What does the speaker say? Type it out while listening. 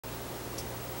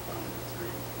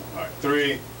All right,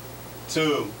 3,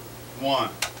 2, 1.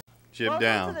 Jib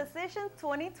down. Welcome to Decision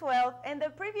 2012 and the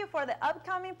preview for the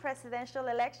upcoming presidential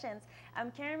elections.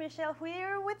 I'm Karen Michelle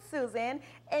here with Susan.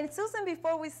 And Susan,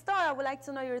 before we start, I would like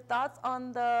to know your thoughts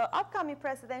on the upcoming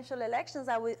presidential elections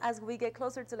as we get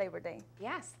closer to Labor Day.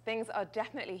 Yes, things are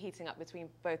definitely heating up between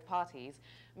both parties.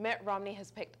 Mitt Romney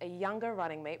has picked a younger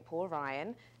running mate, Paul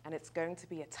Ryan, and it's going to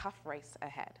be a tough race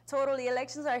ahead. Totally,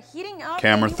 elections are heating up.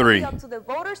 Camera and it 3. will be up to the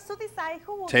voters to decide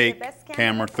who will Take be the best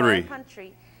camera candidate for our 3.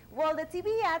 country. Well, the TV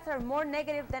ads are more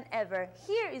negative than ever.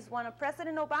 Here is one of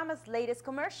President Obama's latest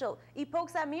commercial. It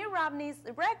pokes at Mitt Romney's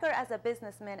record as a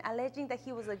businessman, alleging that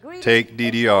he was a greedy Take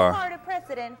DDR. and cold-hearted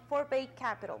president for big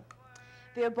capital.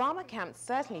 The Obama camp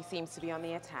certainly seems to be on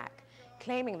the attack,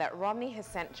 claiming that Romney has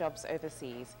sent jobs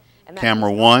overseas and that Camera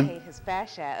he's 1. not paid his fair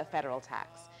share of federal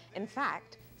tax. In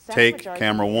fact, Take Majority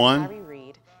camera Leader 1. Harry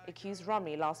Reid accused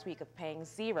Romney last week of paying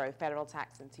zero federal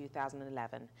tax in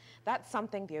 2011. That's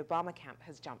something the Obama camp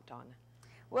has jumped on.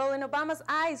 Well, in Obama's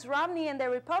eyes, Romney and the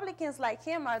Republicans like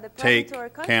him are the problem Take to our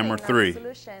country camera and not 3. the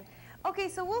solution. Okay,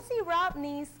 so we'll see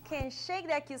Romney can shake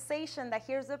the accusation that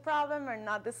here's the problem or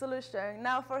not the solution.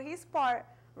 Now, for his part,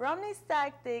 Romney's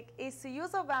tactic is to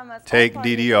use Obama's Take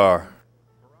DDR.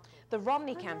 The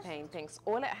Romney campaign thinks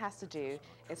all it has to do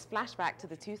is flash back to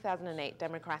the 2008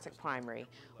 Democratic primary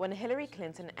when Hillary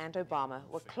Clinton and Obama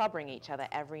were clobbering each other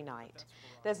every night.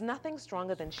 There's nothing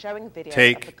stronger than showing videos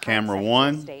Take of the current camera Secretary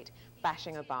 1. of State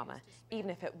bashing Obama, even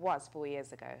if it was 4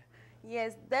 years ago.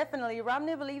 Yes, definitely.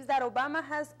 Romney believes that Obama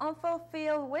has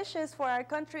unfulfilled wishes for our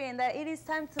country and that it is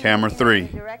time to Camera move in 3. a new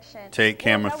direction. Take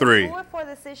camera that 3. will do it for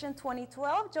Decision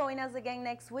 2012. Join us again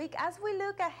next week as we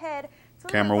look ahead to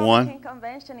Camera the 1. Republican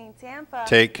Convention in Tampa.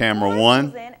 Take camera For 1.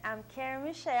 Susan, I'm Karen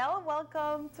Michelle.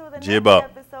 Welcome to the Jib next up.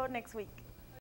 episode next week.